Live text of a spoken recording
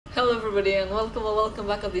Hello everybody and welcome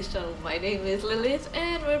back on this channel. My name is Lilith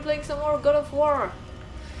and we're playing some more God of War.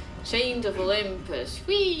 Chains of Olympus.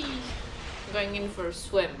 Whee! I'm going in for a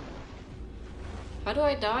swim. How do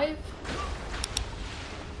I dive?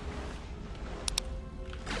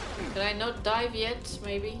 Can I not dive yet,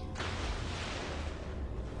 maybe?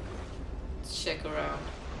 Let's check around.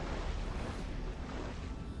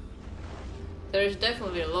 There's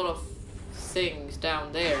definitely a lot of things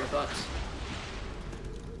down there, but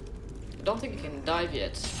I don't think I can dive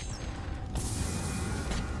yet.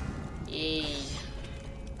 Yay. Is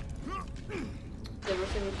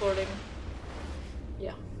everything recording?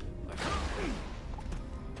 Yeah.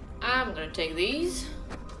 I'm gonna take these.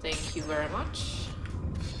 Thank you very much.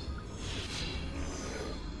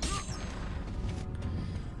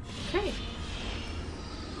 Okay.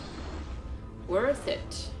 Worth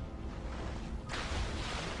it.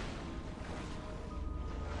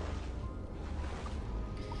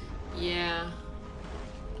 Yeah.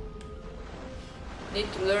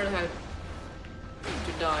 Need to learn how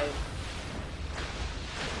to dive.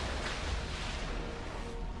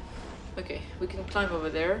 Okay, we can climb over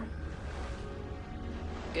there.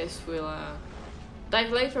 Guess we'll dive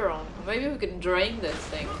later on. Maybe we can drain this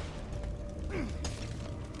thing.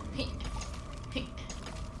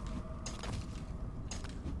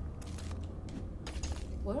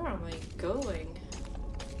 Where am I going?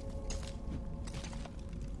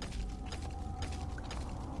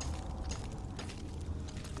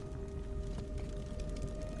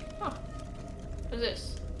 What is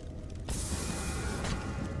this?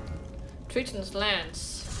 Triton's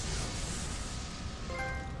Lance.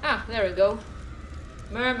 Ah, there we go.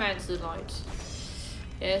 Merman's Delight.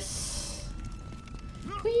 Yes.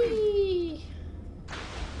 Whee!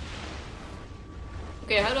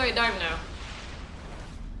 Okay, how do I dive now?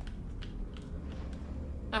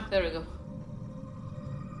 Ah, there we go.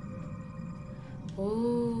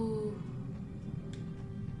 Ooh.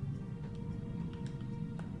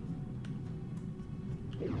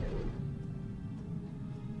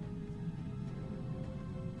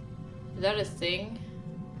 Is that a thing?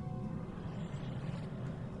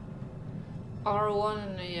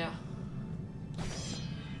 R1, yeah.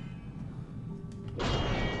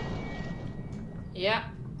 Yeah.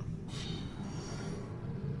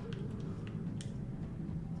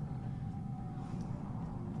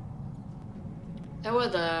 That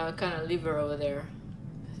was a kind of lever over there.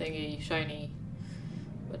 Thingy, shiny.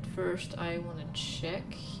 But first I want to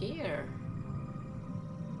check here.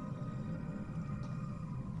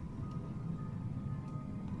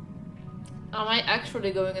 Am I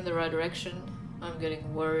actually going in the right direction? I'm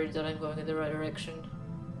getting worried that I'm going in the right direction.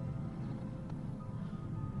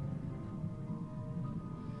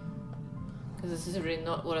 Because this is really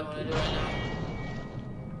not what I want to do right now.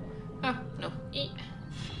 Ah, no. Eat.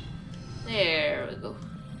 There we go.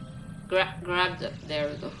 Grab that. There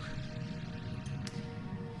we go.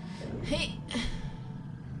 Hey.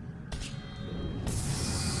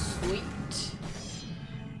 Sweet.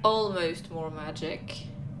 Almost more magic.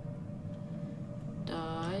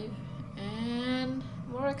 Dive and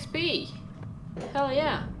more XP. Hell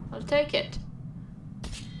yeah, I'll take it.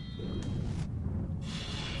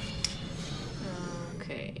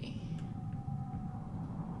 Okay.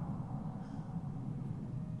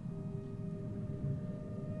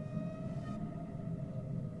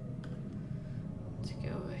 Let's go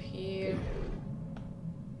over here.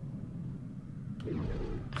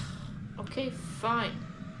 Okay, fine.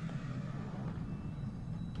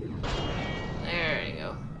 There you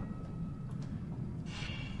go.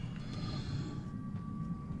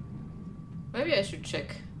 Maybe I should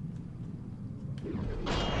check.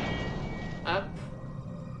 Up.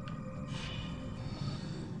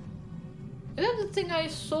 Is that the thing I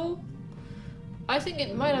saw? I think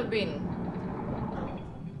it might have been.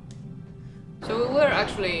 So we were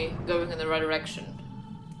actually going in the right direction.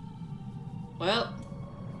 Well.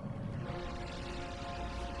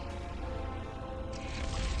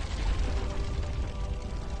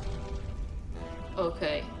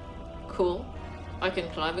 Okay, cool. I can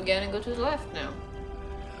climb again and go to the left now.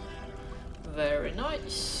 Very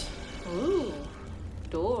nice. Ooh,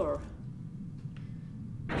 door.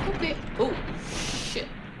 Okay. Oh, shit.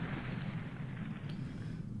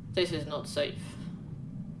 This is not safe.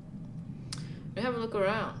 Let me have a look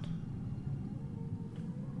around.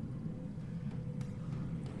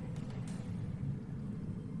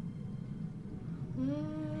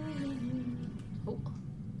 Oh,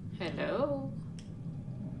 hello.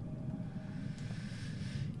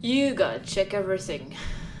 You gotta check everything.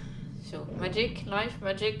 So, magic, life.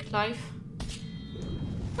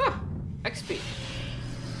 Ah, XP.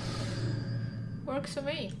 Works for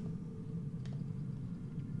me.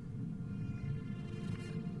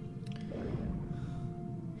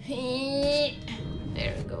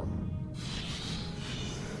 There we go.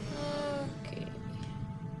 Okay.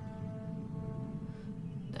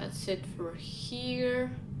 That's it for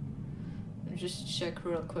here. Just check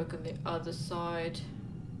real quick on the other side.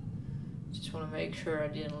 Just want to make sure I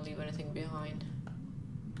didn't leave anything behind.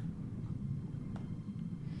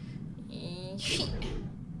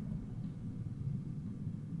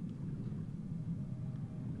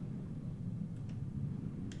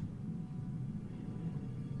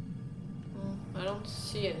 I don't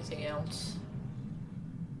see anything else.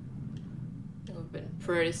 I think we've been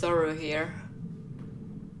pretty thorough here.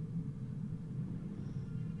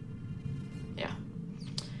 Yeah.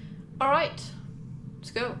 Alright,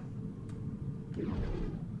 let's go.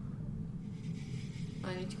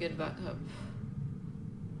 I need to get back up.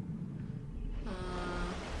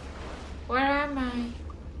 Where am I?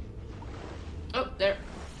 Oh, there.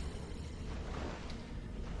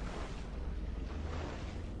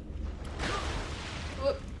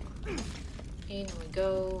 Whoop. In we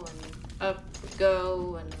go, and up we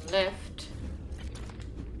go, and left.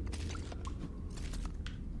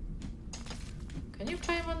 Can you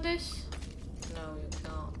climb on this? No, you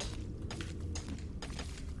can't.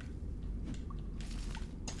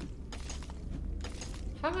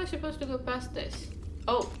 How am I supposed to go past this?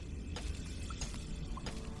 Oh!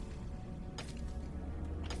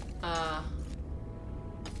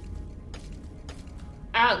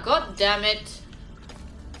 Ah, god damn it!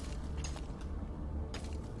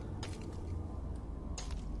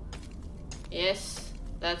 Yes,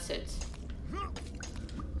 that's it.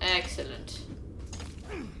 Excellent.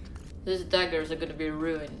 These daggers are gonna be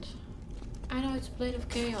ruined. I know, it's Blade of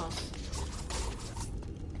Chaos.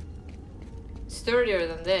 Sturdier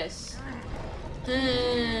than this.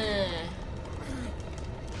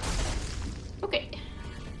 Okay.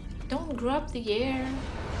 Don't grab the air.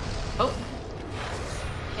 Oh.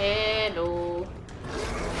 Hello.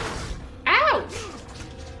 Ouch!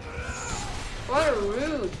 What a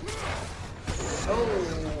rude.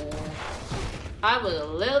 Oh. I was a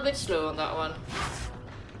little bit slow on that one.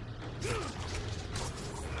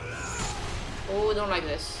 Oh, don't like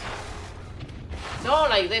this. Don't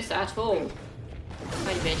like this at all.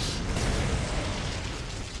 Hi, bitch.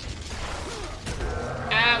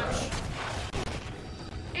 Ouch.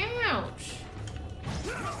 Ouch.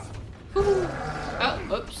 Woo. Oh,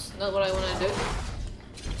 oops. Not what I want to do.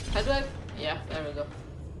 How do I... Yeah, there we go.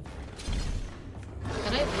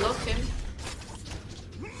 Can I block him?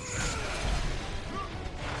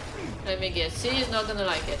 Let me guess. He's not gonna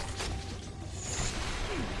like it.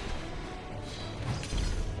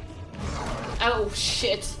 Oh,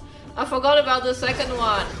 shit. I forgot about the second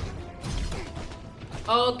one.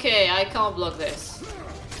 Okay, I can't block this.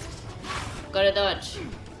 Gotta dodge.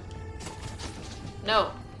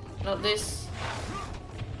 No, not this.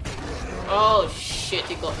 Oh shit,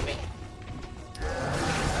 he got me.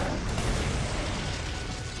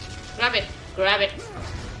 Grab it, grab it.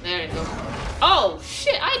 There you go. Oh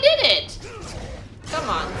shit, I did it! Come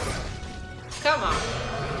on. Come on.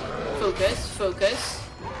 Focus, focus.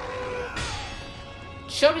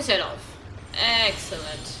 Chop his head off.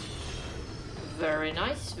 Excellent. Very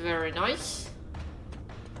nice, very nice.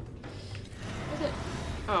 What's it?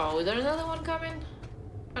 Oh, is there another one coming?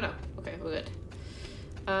 Oh no, okay, we're good.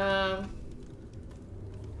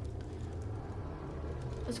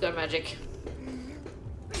 Let's go magic.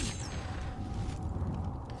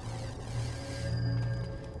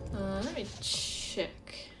 Let me check.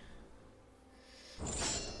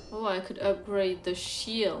 Oh, I could upgrade the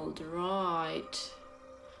shield, right.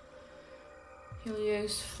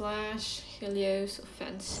 Helios flash, Helios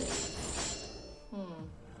offensive.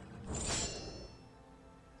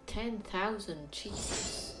 10,000,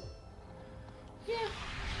 Jesus. Yeah.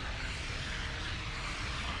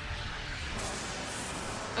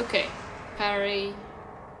 Okay, parry.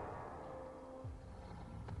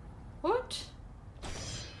 What?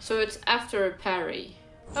 So it's after a parry.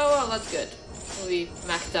 Oh well, that's good. We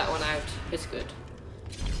maxed that one out. It's good.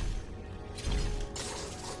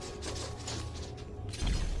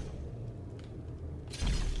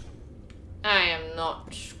 I am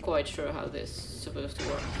not quite sure how this is supposed to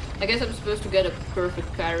work. I guess I'm supposed to get a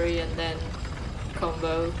perfect parry and then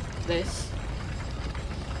combo this.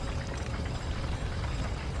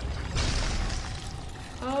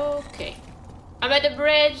 Okay. I'm at the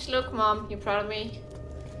bridge! Look, Mom, you proud of me?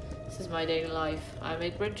 This is my daily life. I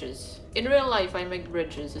make bridges. In real life, I make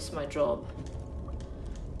bridges. It's my job.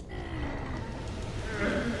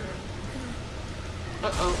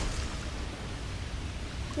 Uh-oh.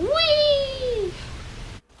 Whee!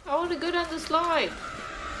 I want to go down the slide.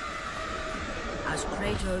 As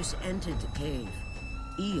Kratos entered the cave,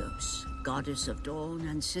 Eos, goddess of dawn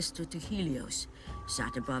and sister to Helios,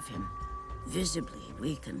 sat above him, visibly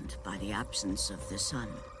weakened by the absence of the sun.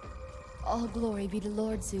 All glory be to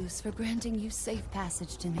Lord Zeus for granting you safe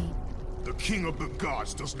passage to me. The king of the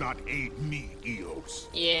gods does not aid me, Eos.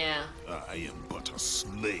 Yeah. I am but a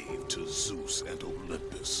slave to Zeus and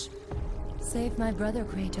Olympus. Save my brother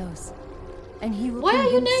Kratos, and he will Why are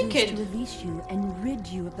you convince Zeus naked? to release you and rid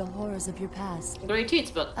you of the horrors of your past. Great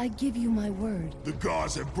hits, but I give you my word. The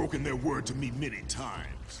gods have broken their word to me many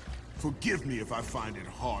times. Forgive me if I find it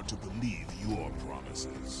hard to believe your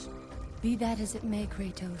promises. Be that as it may,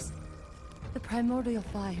 Kratos. The primordial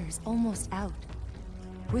fire is almost out.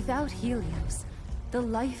 Without Helios, the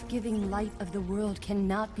life-giving light of the world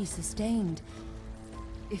cannot be sustained.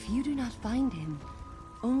 If you do not find him,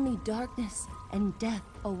 only darkness and death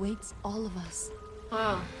awaits all of us.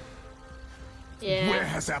 wow. Yeah. Where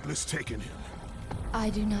has Atlas taken him? I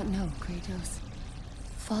do not know, Kratos.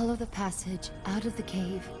 Follow the passage out of the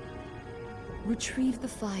cave. Retrieve the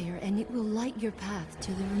fire and it will light your path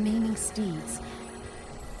to the remaining steeds.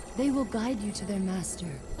 They will guide you to their master.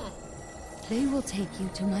 They will take you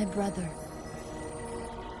to my brother.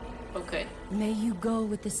 Okay. May you go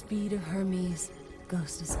with the speed of Hermes,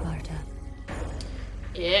 ghost of Sparta.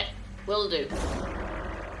 Yeah, will do.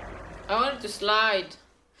 I wanted to slide.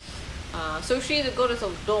 So she's the goddess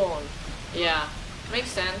of dawn. Yeah, makes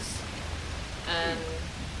sense. And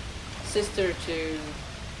sister to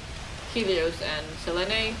Helios and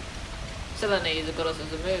Selene. Selene is the goddess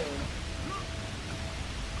of the moon.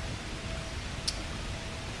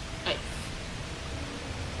 Right.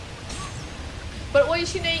 But why is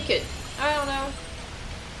she naked? I don't know.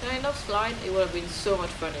 Can I not slide? It would have been so much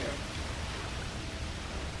funnier.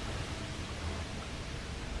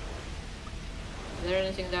 Is there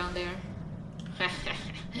anything down there?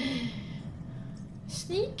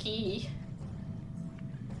 Sneaky.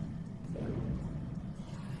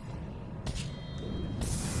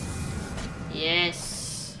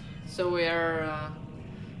 Yes. So we are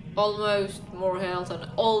almost more health and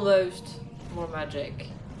almost more magic.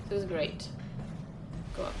 This is great.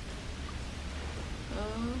 Go up.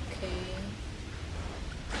 Okay.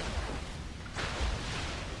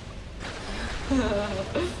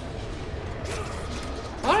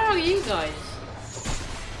 What are you guys?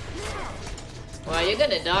 Well, you're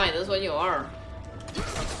gonna die, that's what you are.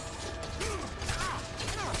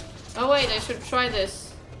 Oh wait, I should try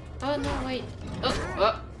this. Oh no, wait.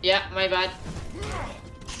 Oh, yeah, my bad.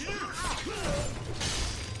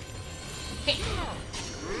 Hey.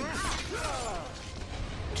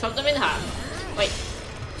 Chop them in half. Wait.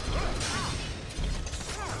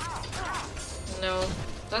 No,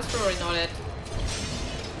 that's probably not it.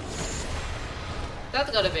 That's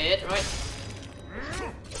gotta be it, right?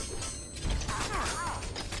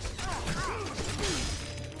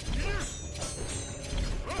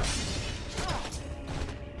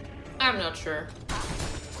 I'm not sure.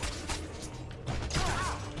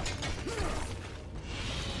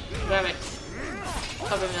 Grab it.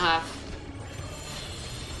 Chop him in half.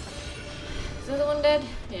 Is the other one dead?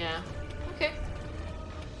 Yeah. Okay.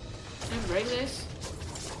 Can I break this?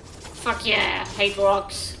 Fuck yeah! Hate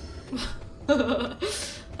rocks!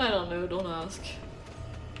 I don't know, don't ask.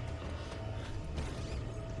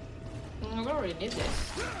 I already need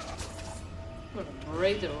this. I'm gonna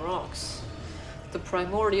break the rocks. The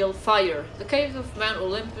primordial fire. The caves of Mount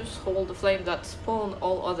Olympus hold the flame that spawned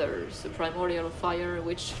all others. The primordial fire,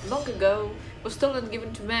 which long ago was stolen and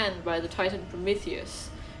given to man by the titan Prometheus.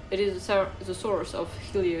 It is the source of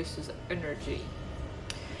Helios' energy.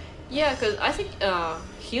 Yeah, because I think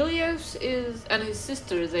Helios is and his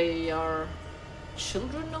sister, they are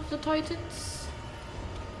children of the Titans,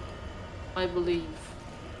 I believe.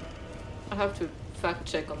 I have to fact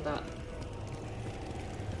check on that.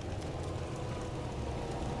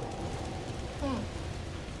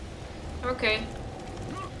 Okay.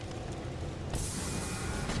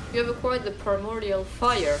 You have acquired the primordial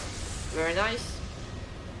fire. Very nice.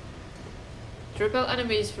 To repel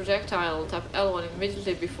enemies' projectile, tap L1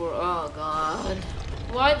 immediately before. Oh god.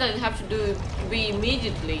 Why did it have to be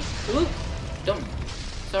immediately? Oop! Don't.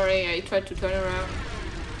 Sorry, I tried to turn around.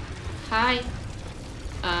 Hi.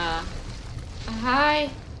 Hi.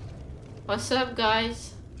 What's up,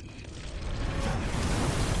 guys?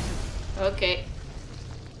 Okay.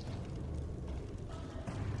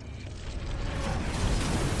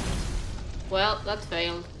 Well, that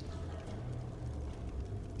failed.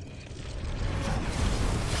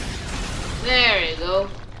 There you go.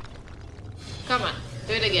 Come on,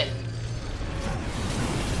 do it again.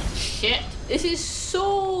 Shit, this is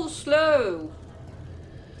so slow.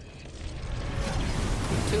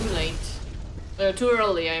 Too late. Too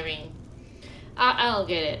early, I mean. I'll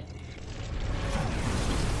get it.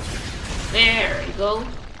 There you go.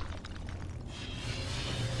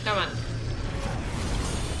 Come on.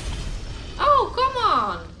 Oh, come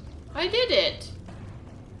on! I did it.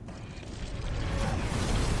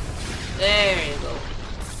 There you go.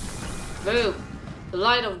 Boom. The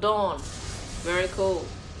light of dawn. Very cool.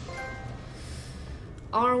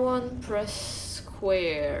 R1, press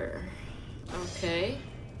square. Okay.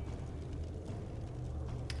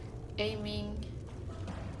 Aiming.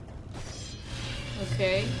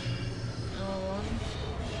 Okay. R1.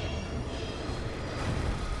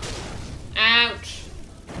 Ouch.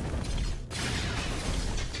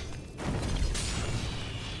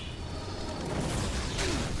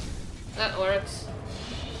 That works.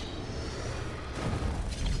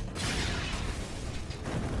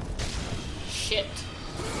 Shit.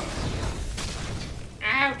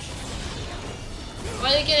 Ouch.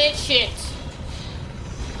 Why you get it shit?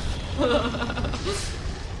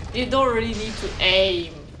 You don't really need to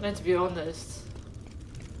aim, let's be honest.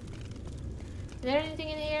 Is there anything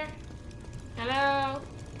in here? Hello?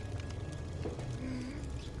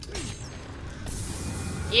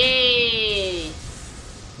 Yay!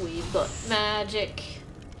 We've got magic.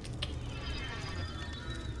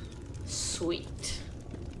 Sweet.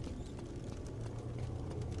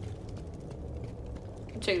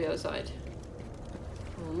 Check the other side.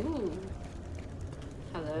 Ooh.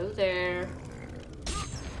 Hello there.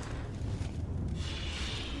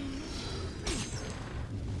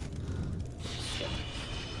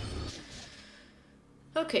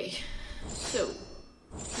 Okay, so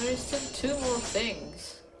there is still 2 more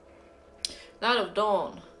things. Light of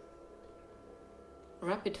dawn.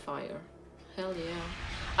 Rapid fire. Hell yeah.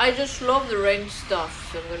 I just love the range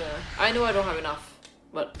stuff, so I'm gonna... I know I don't have enough,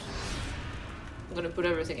 but I'm gonna put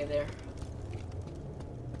everything in there.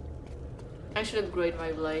 I should upgrade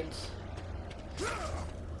my blades.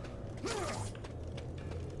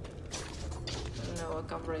 No, I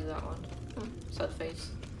can't break that one. Sad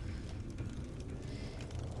face.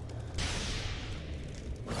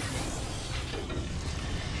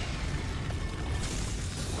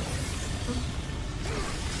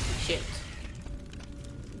 Shit.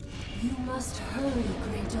 You must hurry,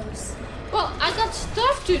 Kratos. Well, I got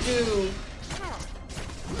stuff to do.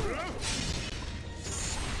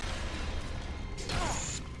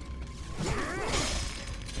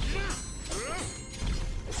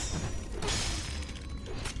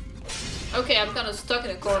 Okay, I'm kind of stuck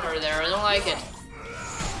in a corner there. I don't like it.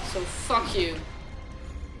 So fuck you.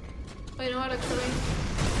 Oh, you know what, actually?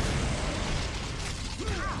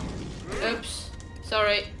 Oops.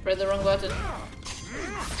 Sorry, press the wrong button.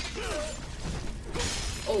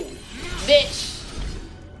 Oh, bitch!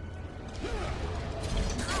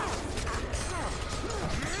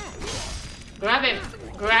 Grab him!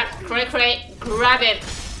 Grab him!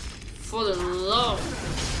 For the love.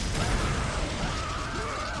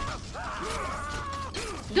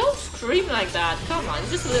 Don't scream like that, come on,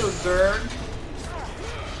 it's just a little burn.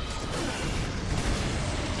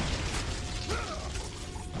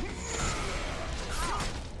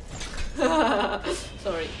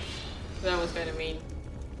 Sorry, that was kind of mean.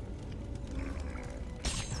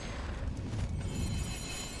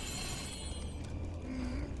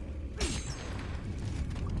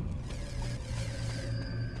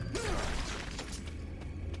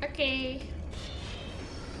 Okay.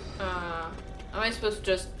 Am I supposed to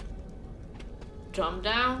just jump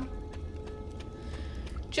down?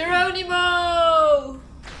 Geronimo!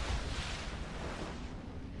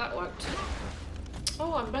 That worked.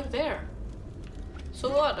 Oh, I'm back there. So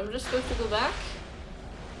what? I'm just supposed to go back?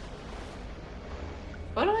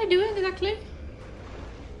 What am I doing exactly?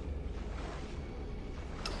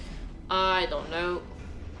 I don't know.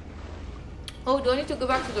 Oh, do I need to go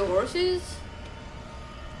back to the horses?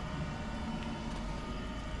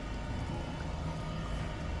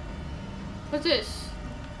 What's this?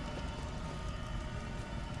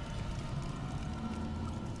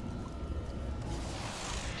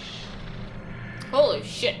 Holy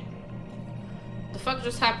shit. The fuck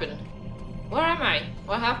just happened? Where am I?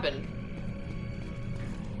 What happened?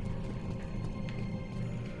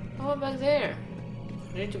 Oh, I'm back there.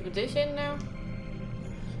 I need to put this in now?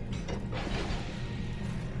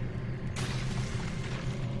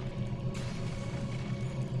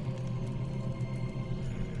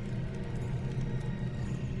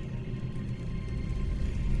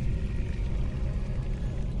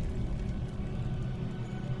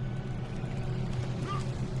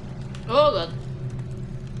 Oh god.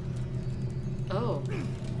 Oh.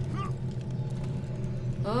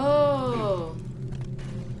 Oh.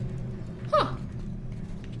 Huh.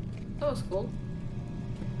 That was cool.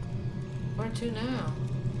 Where to now?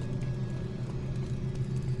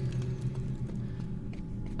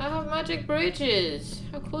 I have magic bridges!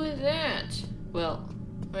 How cool is that? Well,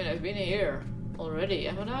 I mean, I've been here already,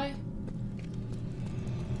 haven't I?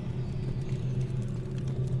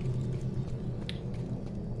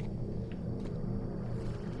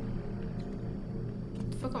 What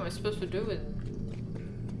the fuck am I supposed to do with it?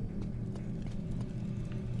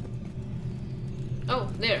 Oh,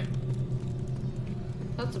 there.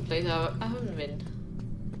 That's a place I haven't been.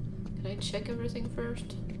 Can I check everything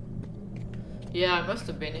first? Yeah, I must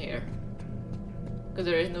have been here. Because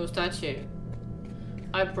there is no statue.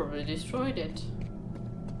 I probably destroyed it.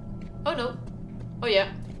 Oh no. Oh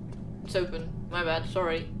yeah. It's open. My bad,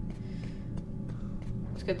 sorry.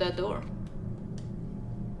 Let's get that door.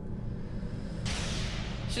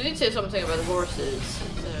 She did say something about horses,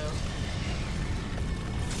 so...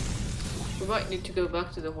 we might need to go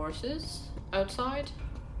back to the horses outside.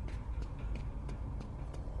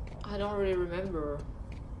 I don't really remember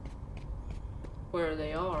where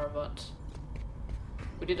they are, but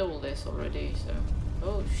we did all this already, so...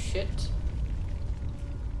 oh shit.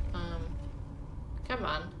 Come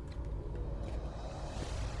on.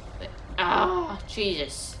 Ah,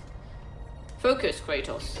 Jesus. Focus,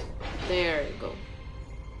 Kratos. There you go.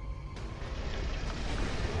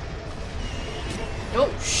 Oh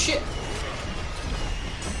shit.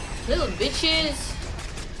 Little bitches.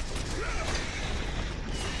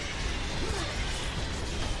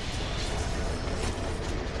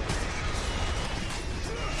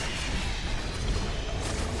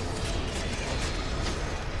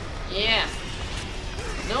 Yeah.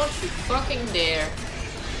 Don't you fucking dare.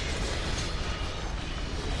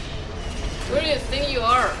 Who do you think you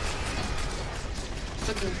are?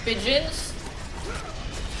 Fucking pigeons?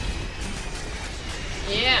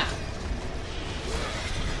 Yeah.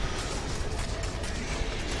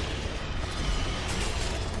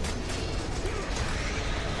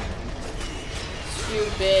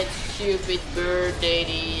 Stupid bird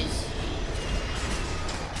ladies.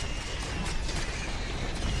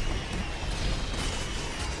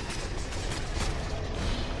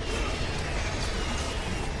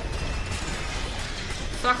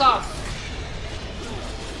 Fuck off!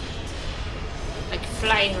 Like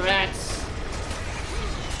flying rats.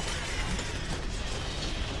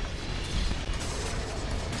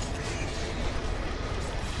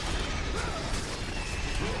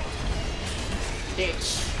 Bitch.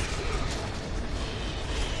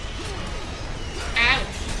 Ow!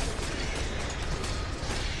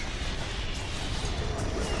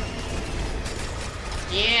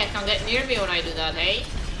 Yeah, can't get near me when I do that, hey?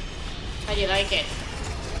 How do you like it?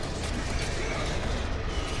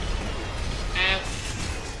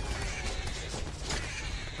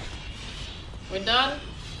 We're done?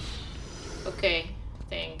 Okay,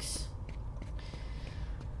 thanks.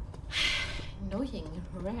 Annoying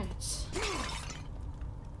rats.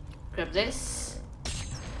 Grab this.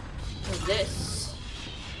 Grab this.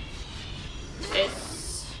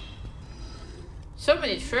 This. So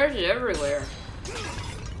many treasures everywhere.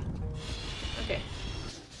 Okay.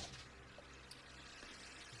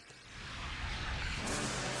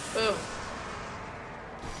 Boom.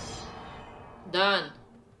 Done.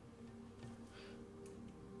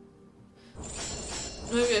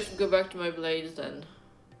 Maybe I should go back to my blades then.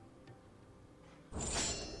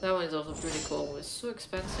 That one is also pretty cool. It's so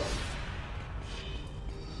expensive.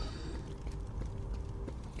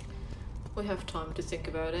 We have time to think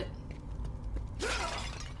about it.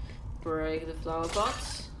 Break the flower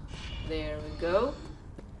pots. There we go.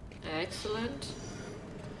 Excellent.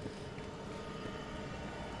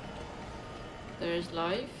 There's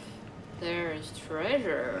life. There's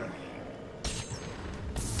treasure.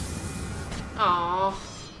 Aww,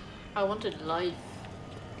 I wanted life.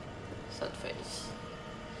 Sad face.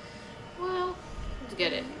 Well, let's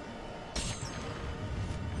get it.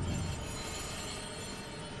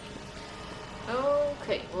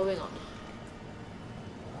 Okay, moving on.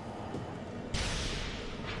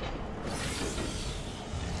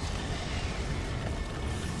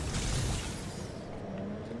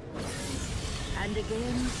 And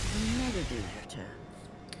again, the melody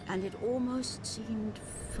returned, and it almost seemed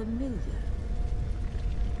familiar.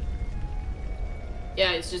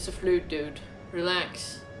 Yeah, it's just a flute, dude.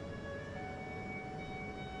 Relax.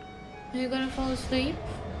 Are you gonna fall asleep?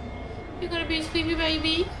 You gonna be a sleepy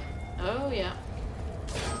baby? Oh, yeah.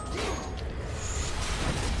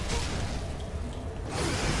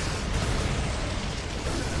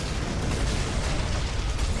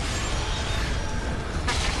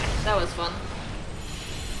 That was fun.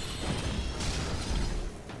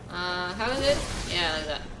 How is it? Yeah, like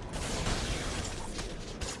that.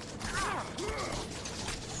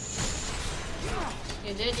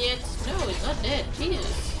 He dead yet? No, he's not dead.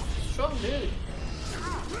 Jesus. Strong dude.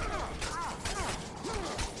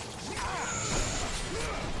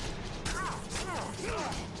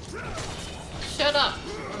 Shut up.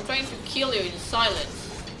 I'm trying to kill you in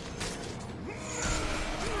silence.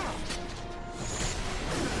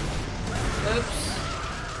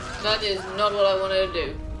 Oops. That is not what I wanted to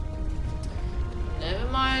do. Never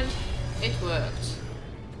mind. It worked.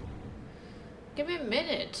 Give me a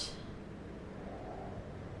minute.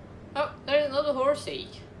 Oh, there's another horsey.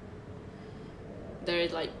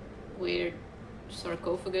 There's like weird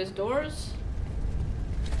sarcophagus doors.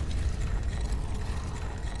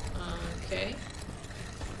 Okay.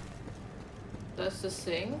 That's the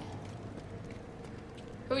thing.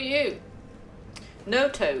 Who are you?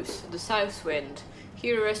 Notos, the South Wind.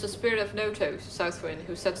 Here rests the spirit of Notos, the South Wind,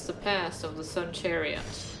 who sets the path of the Sun Chariot.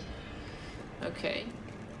 Okay.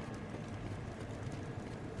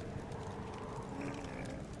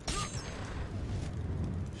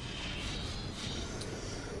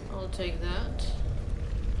 I'll take that.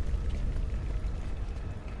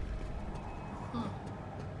 Huh.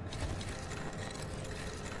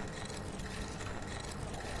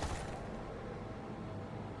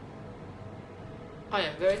 I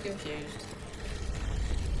am very confused.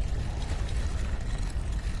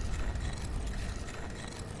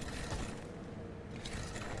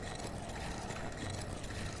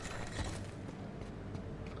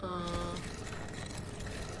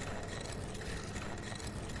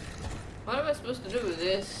 What am I supposed to do with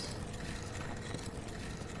this?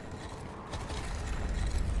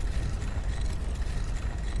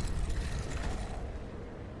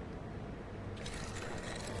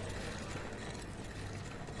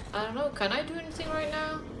 I don't know, can I do anything right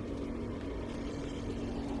now?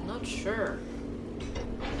 Not sure.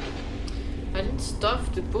 I need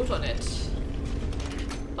stuff to put on it.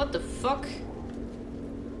 What the fuck?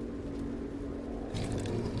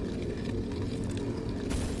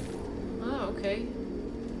 Oh, okay.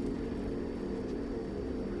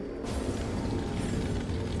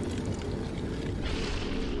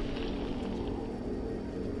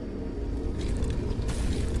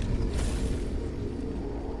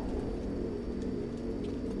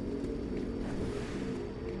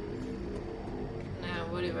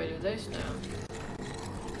 What do I do this now?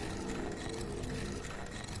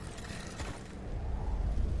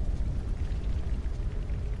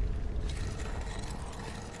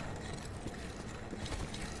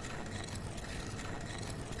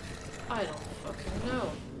 I don't fucking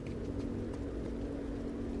know.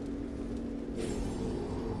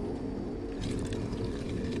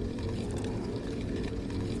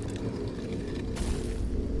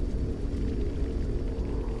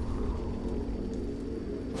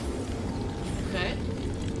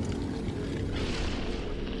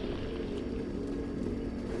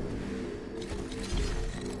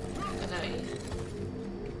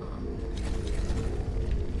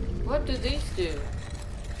 What do these do?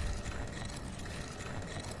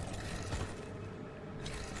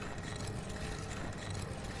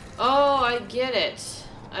 Oh, I get it.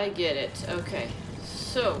 I get it. Okay.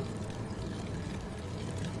 So.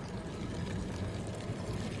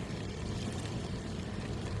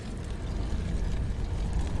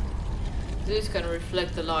 This can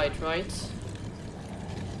reflect the light, right? So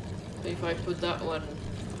if I put that one.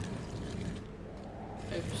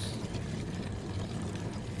 Oops.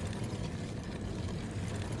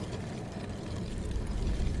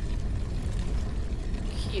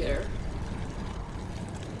 Here.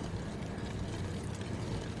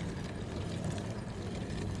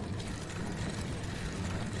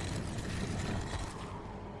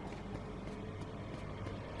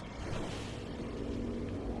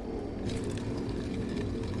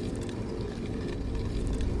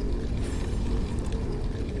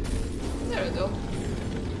 There we go.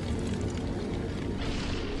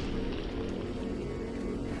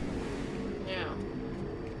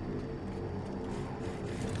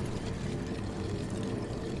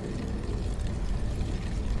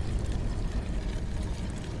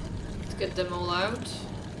 Get them all out.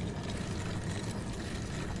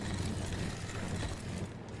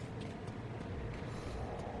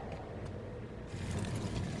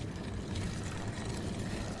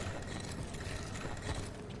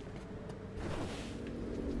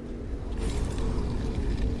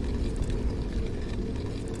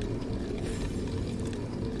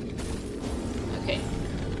 Okay.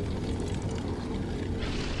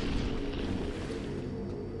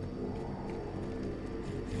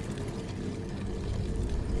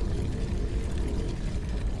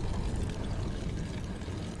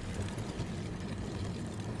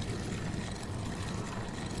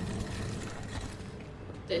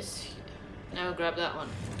 this. Now grab that one.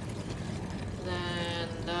 Then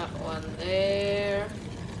that one there.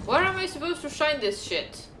 Where am I supposed to shine this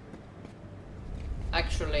shit?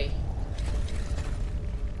 Actually.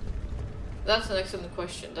 That's an excellent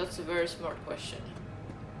question. That's a very smart question.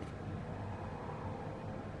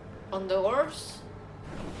 On the horse?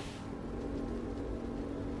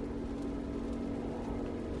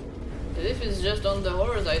 But if it's just on the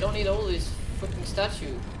horse, I don't need all these fucking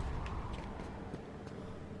statues.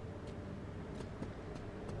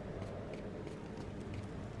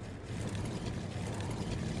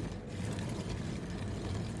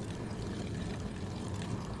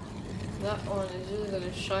 That one is just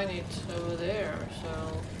gonna shine it over there,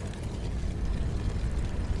 so...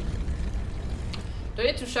 Do I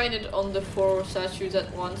need to shine it on the 4 statues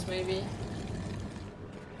at once, maybe?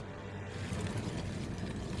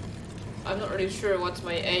 I'm not really sure what's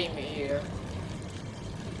my aim here.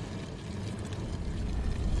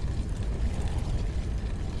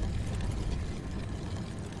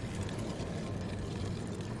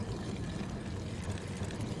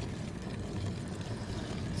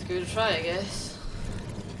 Let's give it a try, I guess.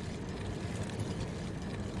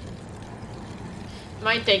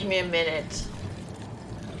 Might take me a minute.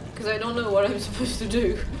 Because I don't know what I'm supposed to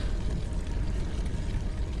do.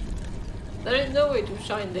 There is no way to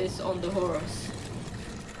shine this on the horse.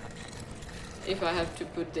 If I have to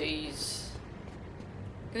put these.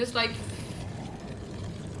 It's like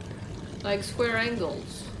square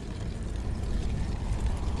angles.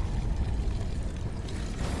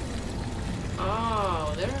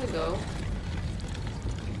 Oh, there we go.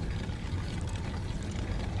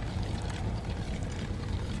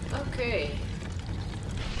 Okay.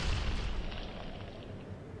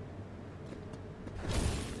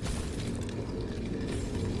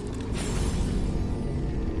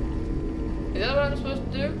 Is that what I'm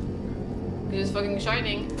supposed to do? Because it's fucking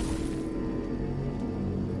shining.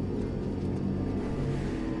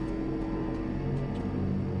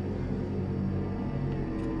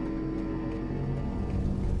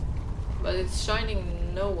 But it's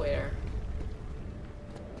shining nowhere.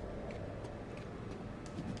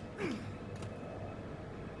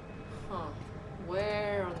 Huh.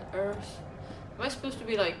 Where on earth? Am I supposed to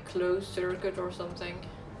be like closed circuit or something?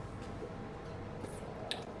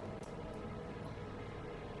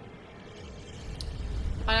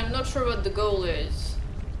 And I'm not sure what the goal is.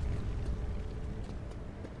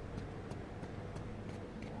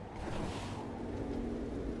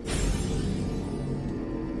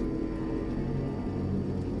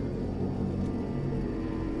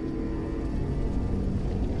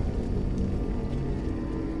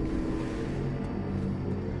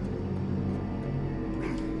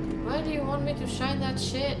 Why do you want me to shine that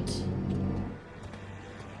shit?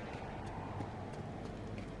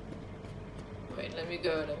 Wait, let me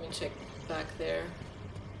go. Let me check back there.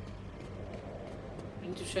 I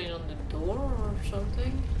need to shine on the door or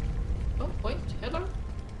something. Oh, wait. Hello?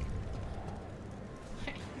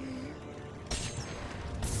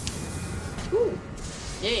 Ooh.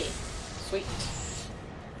 Yay. Sweet.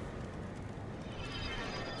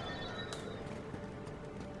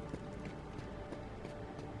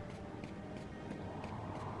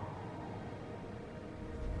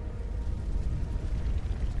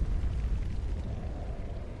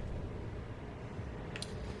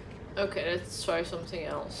 Okay, let's try something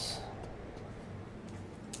else.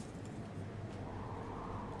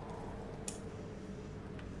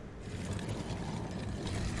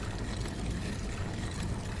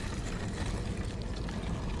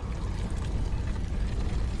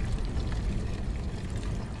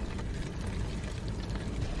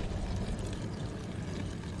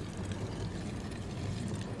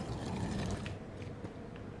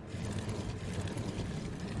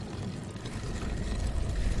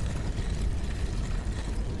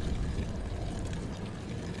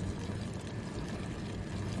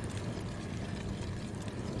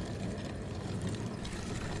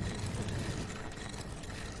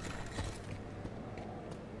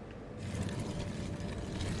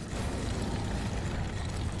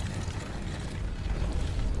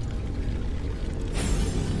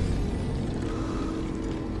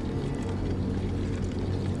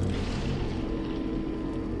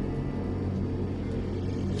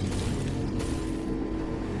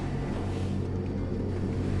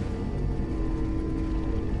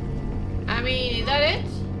 I mean, is that it?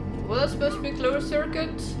 Was that supposed to be closed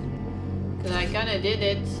circuit? Because I kinda did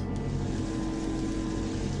it.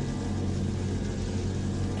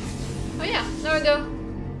 Oh yeah, there we go.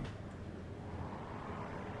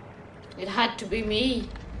 It had to be me.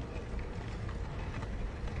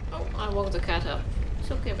 Oh, I woke the cat up. It's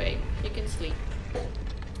okay, babe. You can sleep.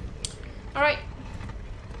 Alright.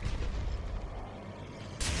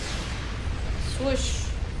 Swoosh.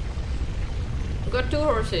 We got 2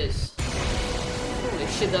 horses. Holy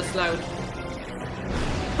shit, that's loud.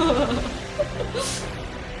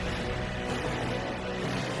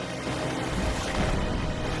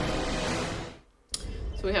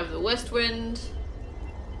 So we have the west wind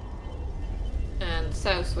and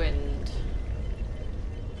south wind.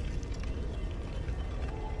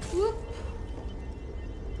 Whoop.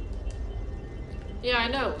 Yeah, I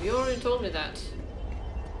know. You already told me that.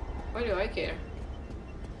 Why do I care?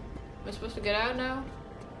 Am I supposed to get out now?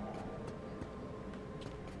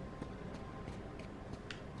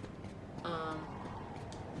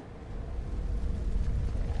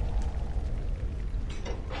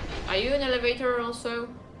 Are you an elevator also?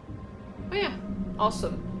 Oh yeah.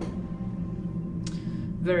 Awesome.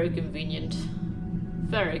 Very convenient.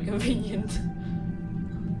 Very convenient.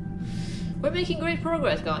 We're making great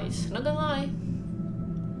progress, guys. Not gonna lie.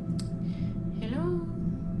 Hello?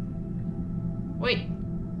 Wait.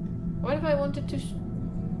 What if I wanted to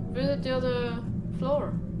visit the other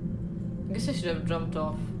floor? I guess I should have jumped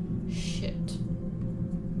off. Shit.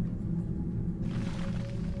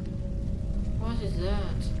 What is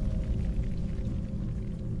that?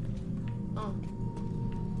 Oh.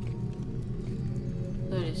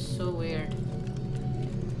 That is so weird.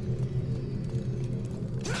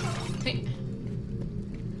 Hey.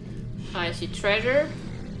 I see treasure.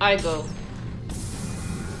 I go.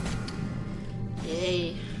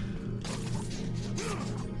 Yay.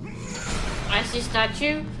 I see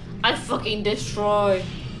statue. I fucking destroy.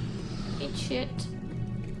 Eat shit.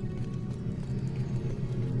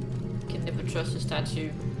 Can never trust a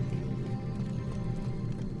statue.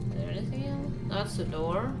 Is there anything else? That's the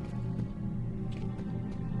door.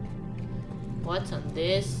 What's on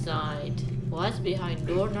this side? What's behind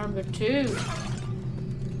door number 2?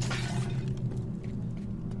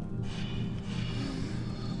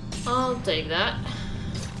 I'll take that.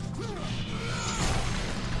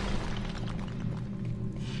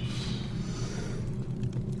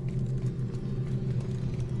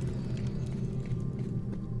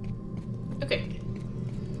 Okay,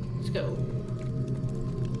 let's go.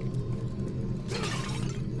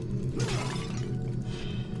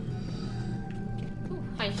 Ooh,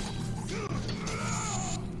 hi.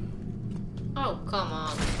 Oh, come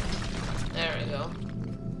on. There we go.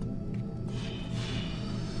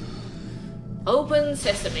 Open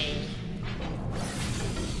sesame.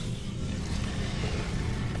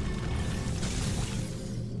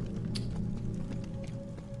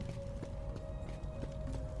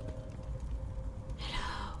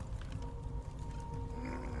 Hello.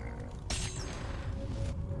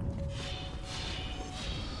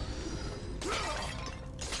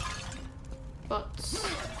 But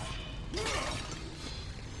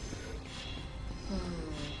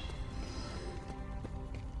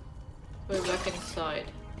we're back inside.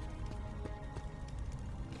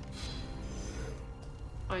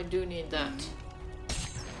 I do need that.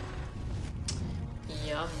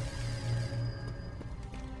 Yum.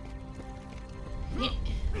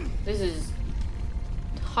 This is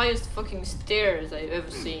the highest fucking stairs I've ever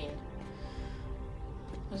seen.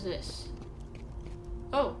 What's this?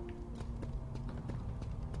 Oh.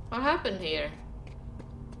 What happened here?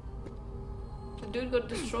 The dude got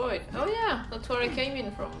destroyed. Oh yeah, that's where I came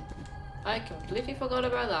in from. I completely forgot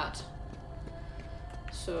about that.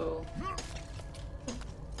 So...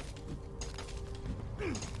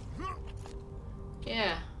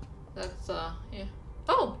 yeah, that's, yeah.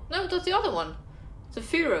 Oh, no, that's the other one. The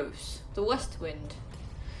Pharaohs, the West Wind.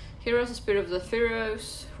 Here is the spirit of the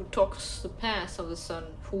Pharaohs who talks the path of the sun,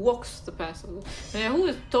 who walks the path of the... yeah, who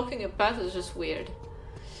is talking a path is just weird.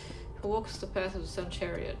 Who walks the path of the sun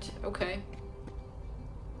chariot. Okay.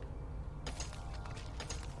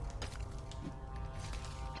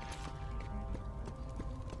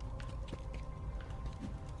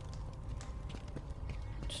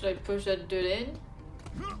 Should I push that dude in?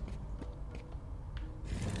 I'm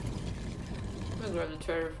gonna grab the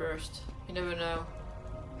treasure first. You never know.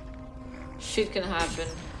 Shit can happen.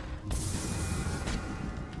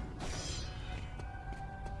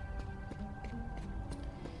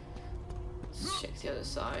 Let's check the other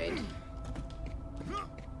side.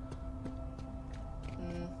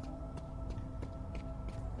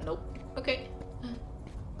 Nope. Okay.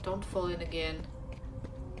 Don't fall in again.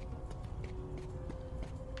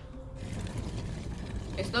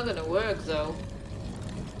 It's not gonna work though.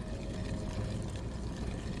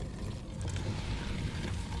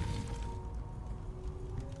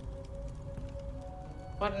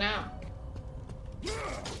 What now?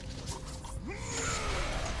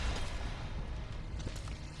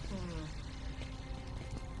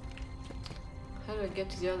 do I get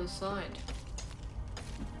to the other side?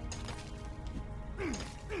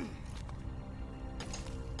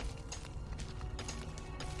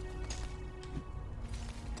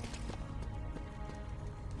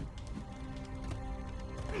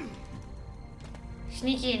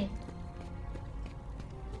 Sneak in.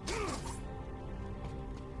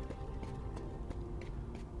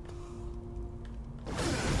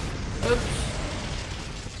 Oops.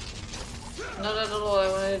 Not at all what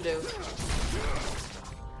I wanted to do.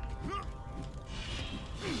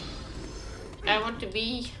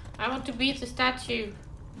 I want to beat the statue.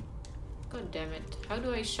 God damn it. How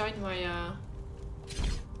do I shine my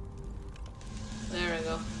There we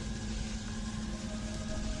go.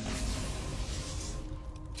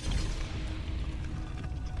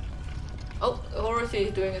 Oh, the horse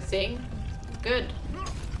is doing a thing. Good.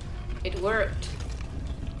 It worked.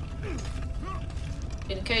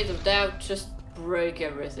 In case of doubt, just break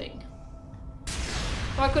everything.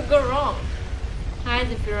 What could go wrong? Hi,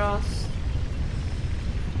 Zephyros.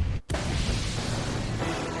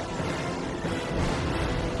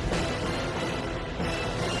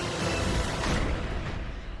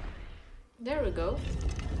 There we go.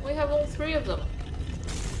 We have all three of them.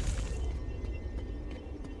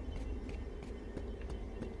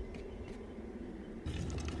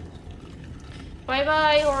 Bye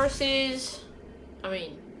bye, horses! I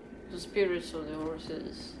mean, the spirits of the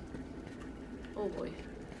horses. Oh boy.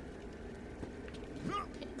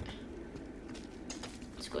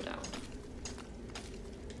 Let's go down.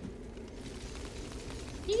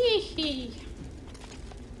 Hee.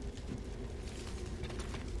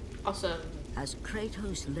 Awesome. As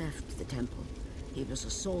Kratos left the temple, he was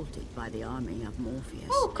assaulted by the army of Morpheus.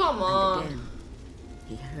 Oh, come on. And again,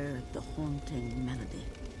 he heard the haunting melody.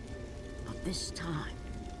 But this time,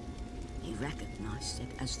 he recognized it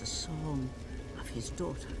as the song of his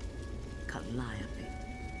daughter, Calliope.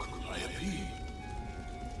 Calliope?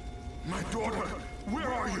 My daughter, where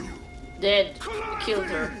are you? Dead. We killed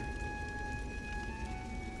her.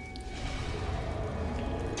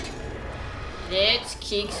 Let's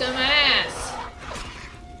kick some ass.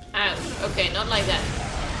 Ouch. Okay, not like that.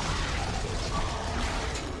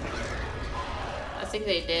 I think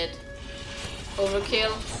they did.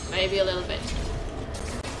 Overkill? Maybe a little bit.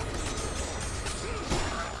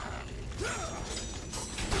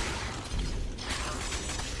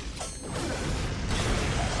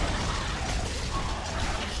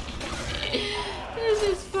 This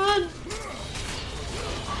is fun.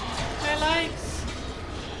 I likes.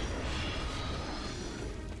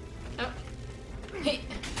 Oh. Hey.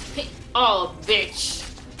 Oh, bitch.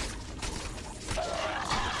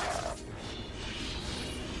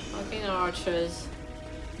 Fucking archers.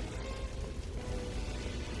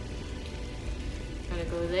 Gotta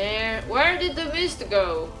go there. Where did the mist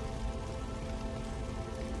go?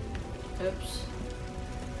 Oops.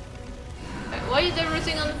 Why is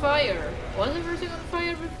everything on fire? Was everything on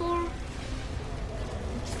fire before?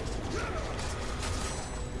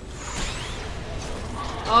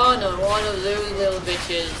 Oh no, one of those little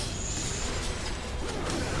bitches.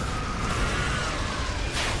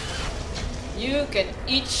 You can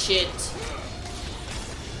eat shit.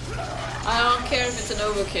 I don't care if it's an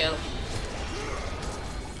overkill.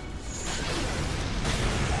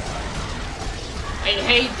 I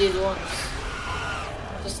hate these ones.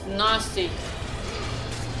 Just nasty.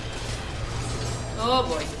 Oh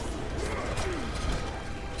boy.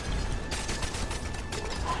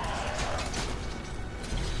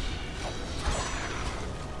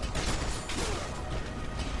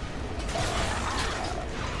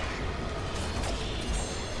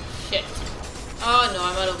 Shit. Oh no,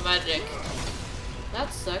 I'm out of magic.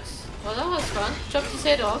 That sucks. Well, that was fun. Chopped his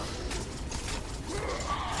head off.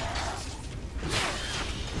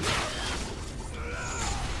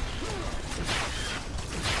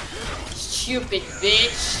 Stupid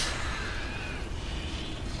bitch.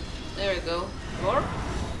 There we go. More?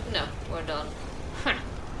 No, we're done.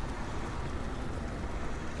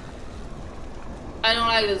 I don't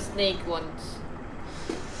like the snake ones.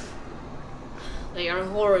 They are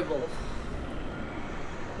horrible.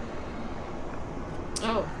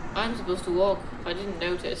 Oh, I'm supposed to walk. I didn't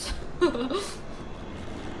notice.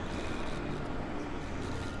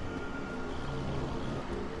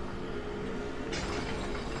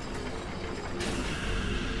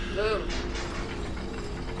 Boom.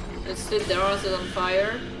 Let's lit their asses on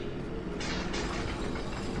fire.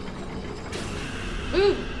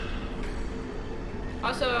 Boom!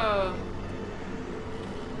 Awesome!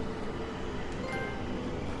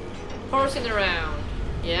 Horsing around.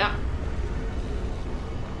 Yeah.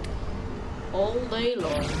 All day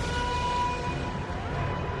long.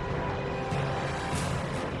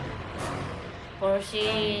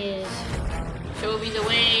 Horses, show me the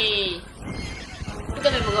way. Look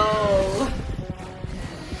at them go.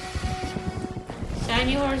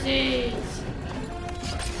 Shiny horses.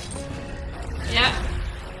 Yeah.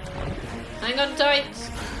 Hang on tight.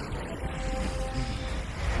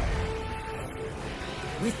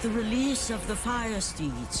 With the release of the fire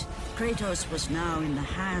steeds, Kratos was now in the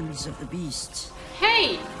hands of the beasts.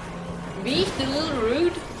 Hey! Beast a little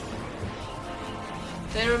rude.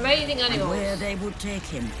 They're amazing animals. And where they would take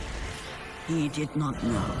him, he did not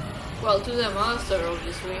know. Well, to the master,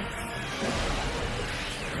 obviously.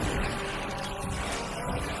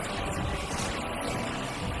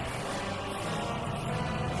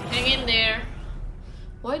 Hang in there.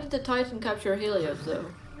 Why did the Titan capture Helios, though?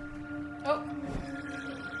 Oh.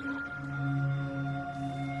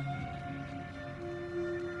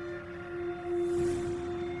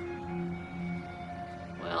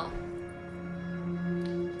 Well.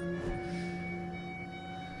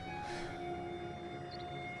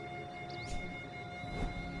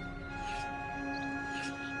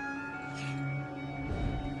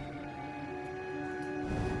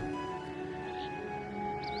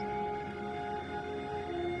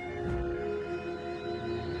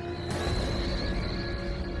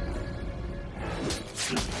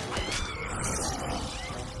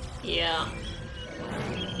 Yeah.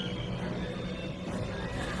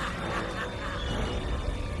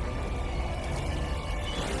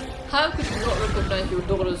 How could you not recognize your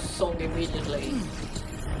daughter's song immediately?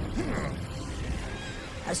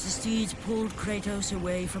 As the steeds pulled Kratos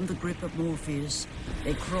away from the grip of Morpheus,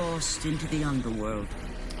 they crossed into the underworld.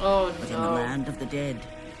 Oh But in the land of the dead,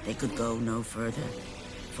 they could go no further,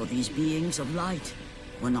 for these beings of light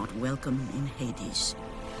were not welcome in Hades.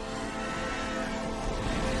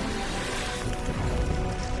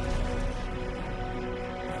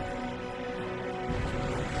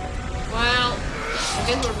 Well, I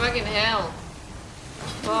guess we're back in hell.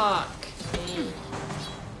 Fuck me.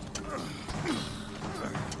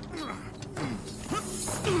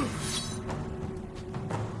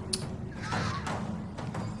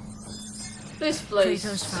 This place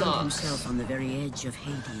Kratos sucks. found himself on the very edge of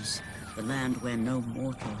Hades, the land where no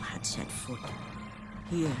mortal had set foot.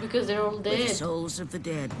 Here, Because they're all where the dead. souls of the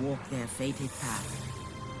dead walk their fated path,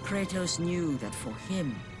 Kratos knew that for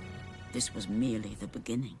him, this was merely the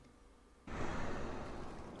beginning.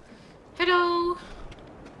 Hello.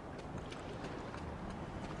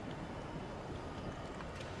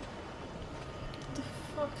 The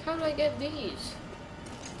fuck? How do I get these?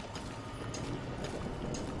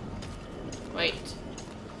 Wait.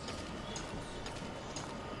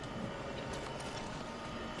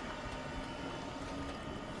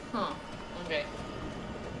 Huh. Okay.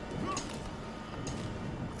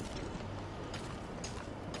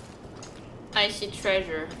 I see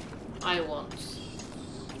treasure. I want.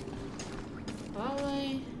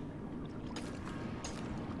 Probably.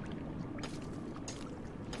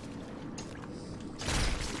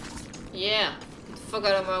 Yeah. Get the fuck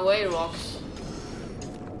out of my way, rocks.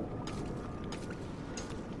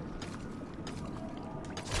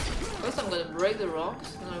 First I'm gonna break the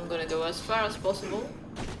rocks, and I'm gonna go as far as possible.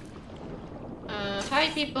 Hi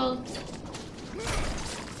people.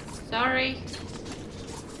 Sorry.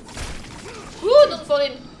 Woo, don't fall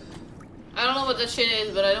in. I don't know what that shit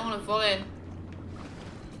is, but I don't want to fall in.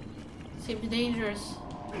 Seems dangerous.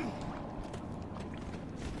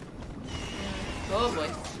 Oh boy.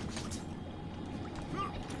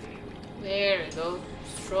 There we go.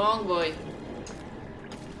 Strong boy.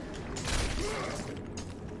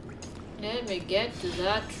 Let me get to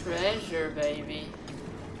that treasure, baby.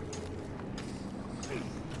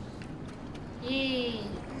 Yay.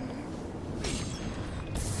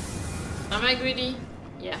 Am I greedy?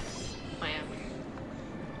 Yeah, I am.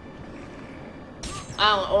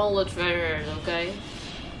 I want all the treasures, okay?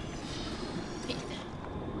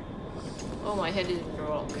 Oh, my head is in the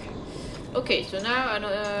rock. Okay, so now I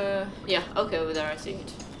know. Yeah, okay, over there I see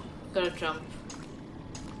it. Gotta jump.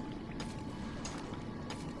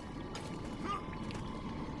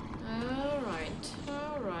 Alright,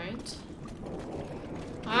 alright.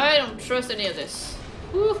 I don't trust any of this.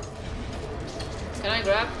 Whew. Can I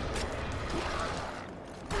grab?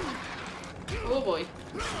 Oh boy.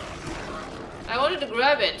 I wanted to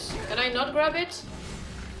grab it. Can I not grab it?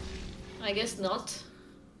 I guess not.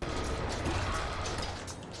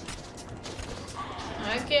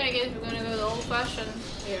 Okay, I guess we're gonna go the old fashioned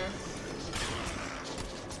here.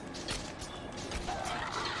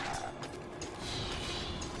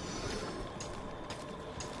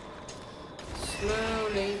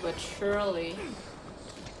 Slowly but surely.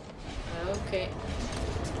 Okay.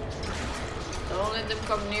 Don't let them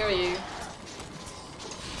come near you.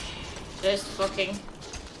 Just fucking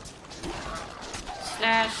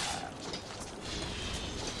slash.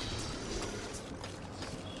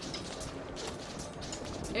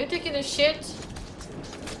 Are you taking a shit?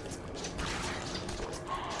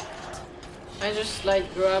 I just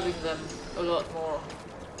like grabbing them a lot more.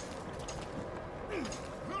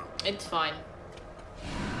 It's fine.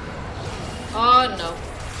 Oh no.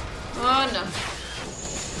 Oh no.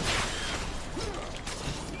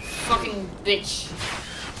 Fucking bitch.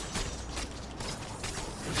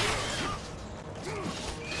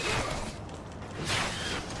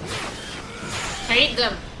 Hate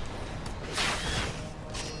them.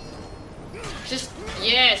 Just,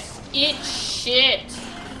 yes, eat shit.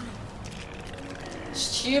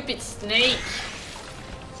 Stupid snake.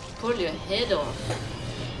 Pull your head off.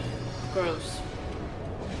 Gross.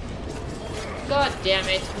 God damn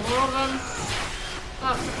it, more of them?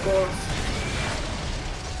 Of course.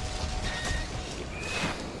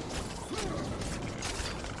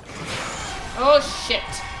 Oh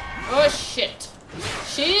shit. Oh shit.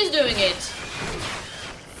 She's doing it.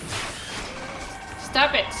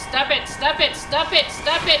 Stop it, stop it, stop it, stop it,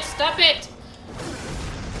 stop it, stop it.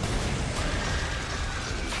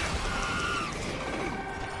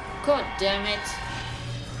 God damn it.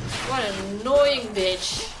 What an annoying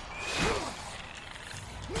bitch.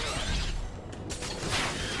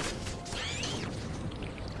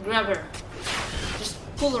 Grab her. Just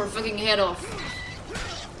pull her fucking head off.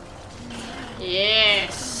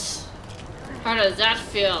 Yes. How does that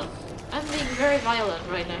feel? I'm being very violent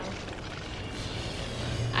right now.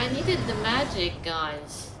 I needed the magic,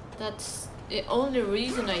 guys. That's the only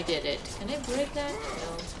reason I did it. Can I break that?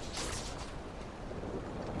 No.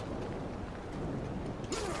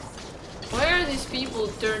 Why are these people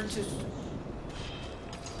turned to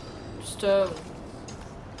stone?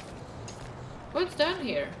 What's down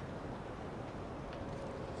here?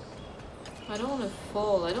 I don't want to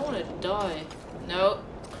fall. I don't want to die. No.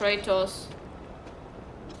 Kratos.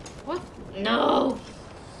 What? No!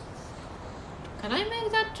 Can I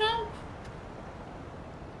make that jump?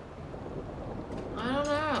 I don't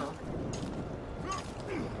know.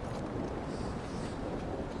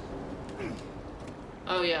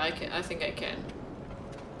 Oh yeah, I can. I think I can.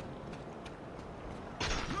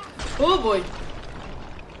 Oh boy!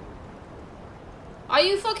 Are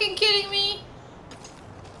you fucking kidding me?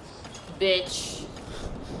 Bitch.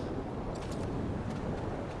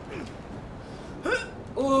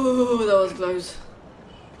 Ooh, that was close.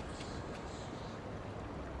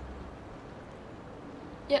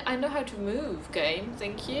 Yeah, I know how to move, game.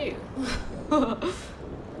 Thank you.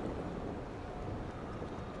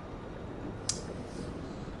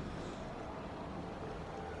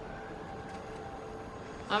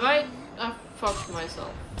 I fucked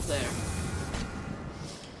myself there.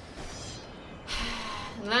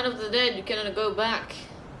 In Land of the Dead, you cannot go back.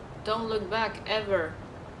 Don't look back ever.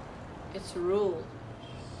 It's a rule.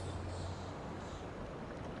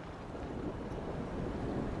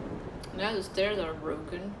 Now the stairs are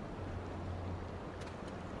broken.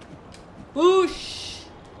 Whoosh!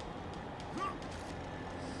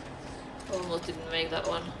 Almost didn't make that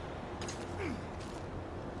one.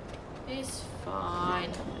 It's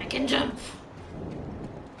fine. I can jump.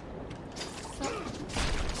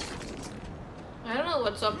 I don't know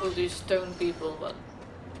what's up with these stone people, but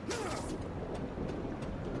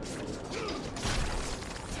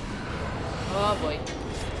oh boy.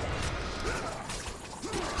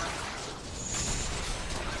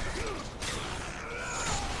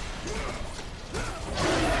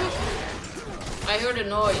 I heard a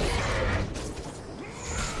noise.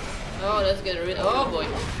 Oh, let's get rid of. Oh boy.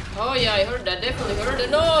 Oh yeah, I heard that. Definitely heard a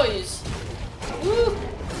noise. Woo!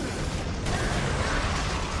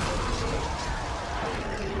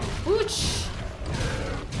 Whoosh!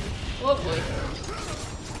 Oh boy.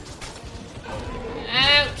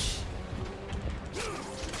 Ouch!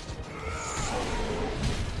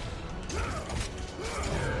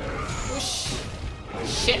 Whoosh!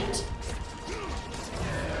 Shit!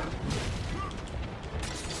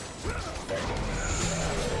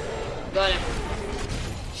 Got him.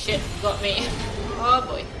 Shit, got me. Oh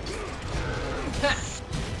boy. Ha.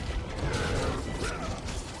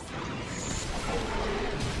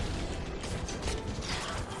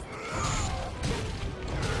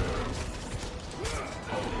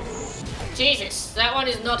 Jesus, that one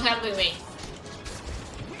is not helping me.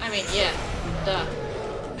 I mean, yeah, duh.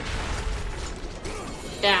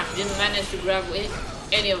 Damn, didn't manage to grab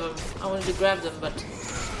any of them. I wanted to grab them, but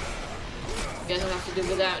guess I'll have to do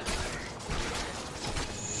without.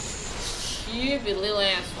 Stupid little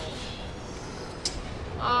asshole.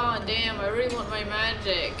 Oh damn, I really want my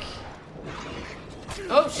magic.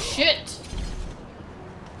 Oh shit!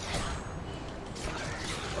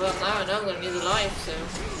 Now I'm gonna need a life, so...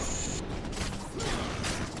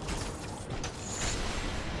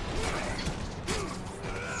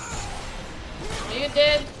 Are you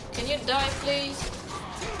dead? Can you die, please?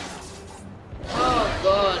 Oh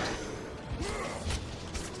god.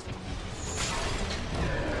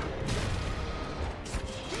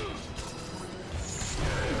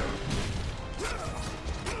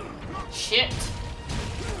 Shit.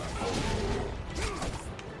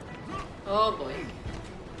 Oh boy.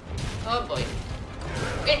 Oh boy.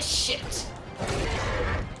 Get shit.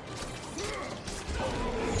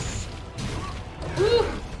 Woo.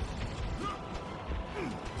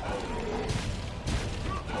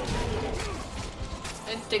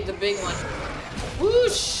 Let's take the big one.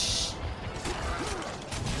 Whoosh!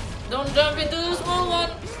 Don't jump into the small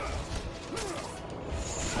one.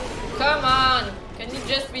 Come on. Can you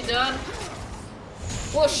just be done?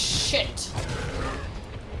 Oh shit.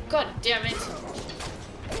 God damn it.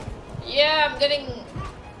 Yeah, I'm getting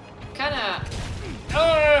kinda...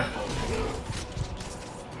 Ah,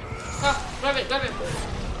 grab it, grab it.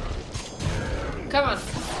 Come on.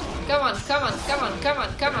 Come on, come on, come on, come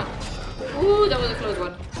on, come on. Ooh, that was a close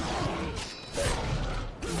one.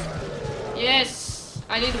 Yes,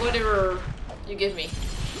 I need whatever you give me,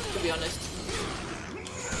 to be honest.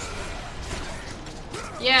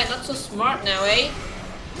 Yeah, not so smart now, eh?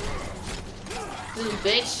 Little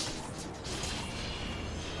bitch.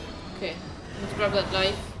 Okay, let's grab that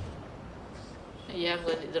life. Yeah, I'm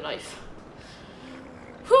gonna need the life.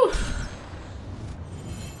 Whew!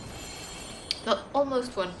 That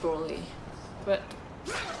almost went poorly, but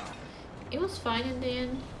it was fine in the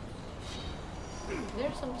end.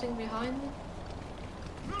 There's something behind me?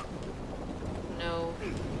 No.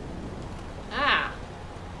 Ah!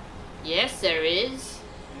 Yes, there is.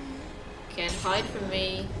 Can't hide from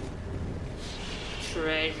me.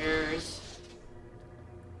 Treasures.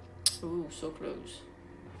 Ooh, so close.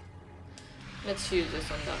 Let's use this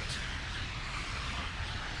on that.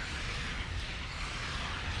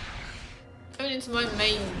 I mean, it's my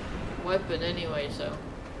main weapon anyway, so...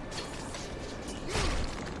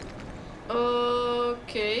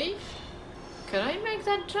 Okay... Can I make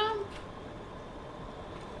that jump?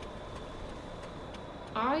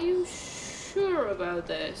 Are you sure about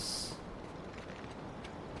this?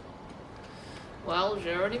 Well,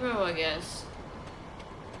 Geronimo, I guess.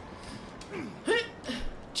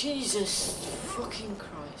 Jesus fucking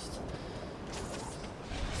Christ.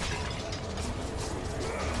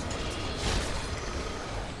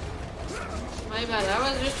 My bad, I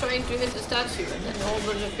was just trying to hit the statue and then a whole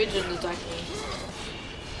bunch of pigeons attacked me.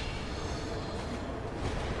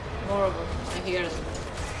 More of them, I hear them.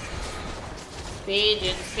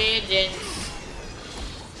 Pigeons, pigeons.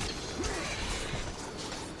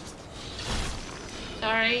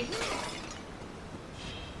 Sorry.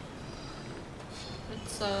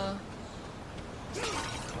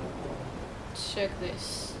 Let's check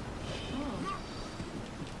this. Oh.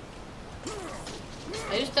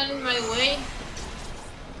 Are you standing in my way?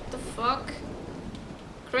 What the fuck?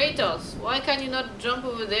 Kratos, why can't you not jump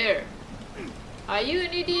over there? Are you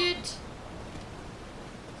an idiot?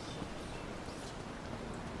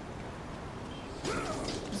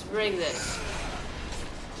 Let's break this.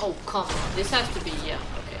 Oh, come on. This has to be, yeah,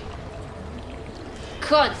 okay.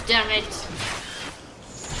 God damn it!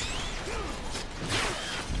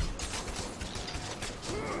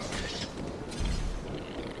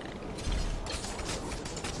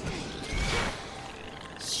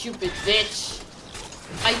 Stupid bitch.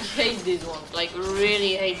 I hate these ones, like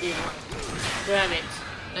really hate these ones. Grab it.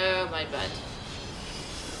 No, my bad.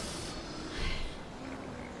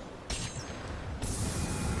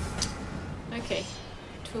 Okay,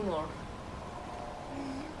 2 more.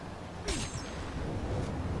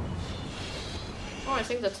 Oh, I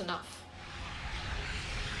think that's enough.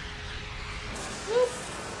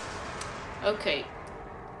 Whoop. Okay,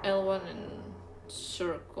 L1 and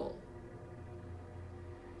circle.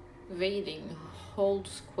 Evading, hold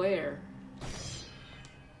square.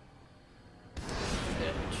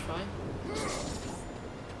 Let me try.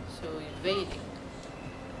 So evading.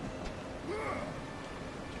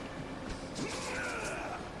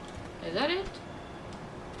 Is that it?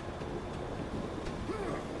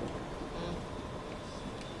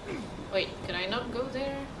 Wait, can I not go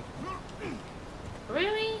there?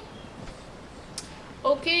 Really?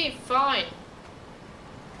 Okay, fine.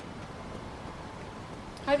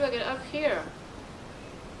 How do I get up here?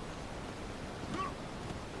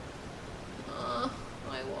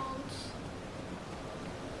 I won't.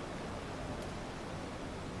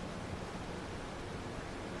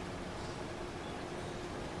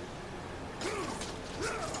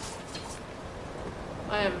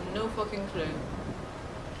 I have no fucking clue.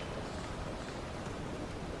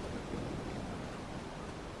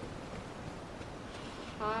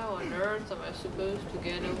 How on earth am I supposed to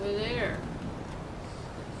get over there?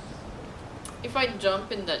 If I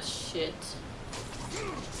jump in that shit,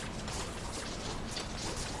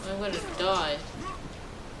 I'm gonna die.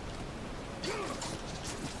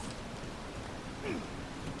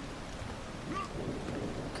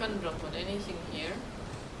 Can't jump on anything here.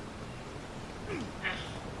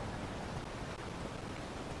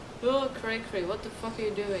 Oh, Cray, what the fuck are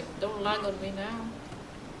you doing? Don't lag on me now.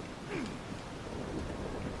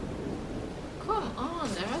 Come on,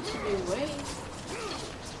 there has to be a way.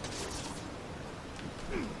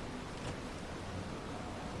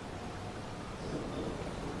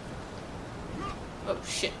 Oh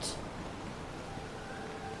shit.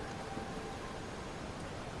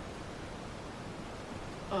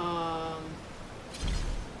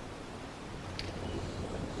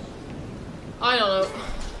 I don't know.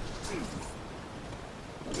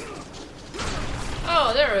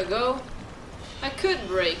 Oh, there we go. I could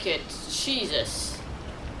break it. Jesus.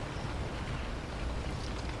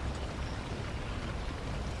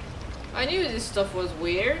 I knew this stuff was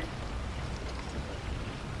weird.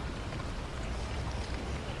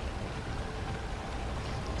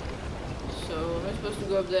 So, am I supposed to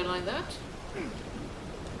go up there like that?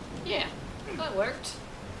 Yeah, that worked.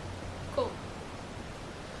 Cool.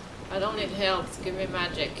 I don't need health, give me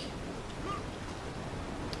magic.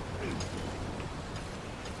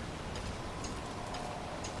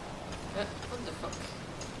 What the fuck?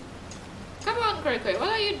 Come on, Cray, what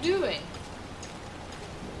are you doing?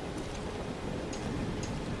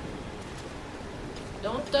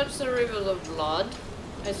 Don't touch the rivers of blood.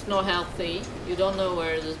 It's not healthy. You don't know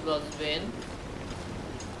where this blood's been.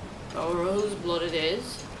 Or whose blood it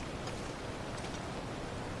is.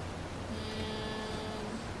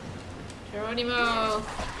 Geronimo!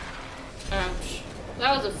 Ouch.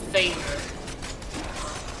 That was a favor.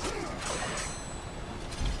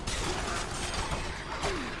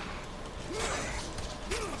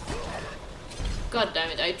 God damn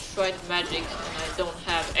it, I tried magic and I don't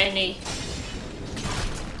have any.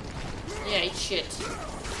 Yeah, eat shit.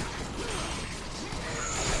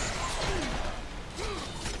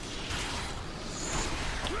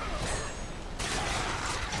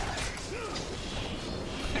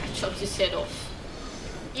 I chopped his head off.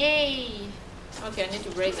 Yay! Okay, I need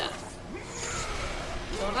to break that.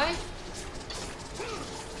 Don't I?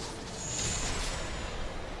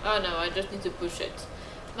 Oh no, I just need to push it.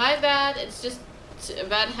 My bad, it's just a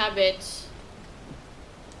bad habit.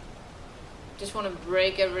 Just want to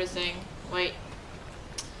break everything. Wait.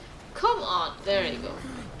 Come on, there you go.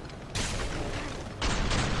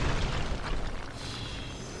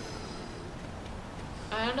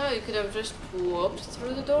 I don't know, you could have just walked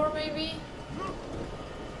through the door maybe?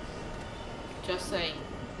 Just saying.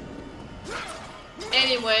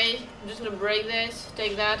 Anyway, I'm just gonna break this,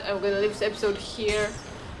 take that, I'm gonna leave this episode here.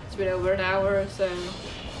 It's been over an hour, so...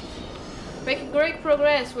 Making great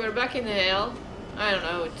progress, we're back in hell. I don't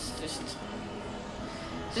know, it's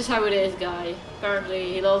just how it is, guy.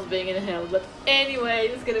 Apparently he loves being in hell. But anyway,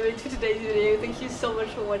 that's gonna be it for today's video. Thank you so much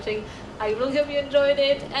for watching. I really hope you enjoyed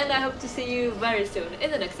it, and I hope to see you very soon in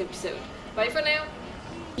the next episode. Bye for now.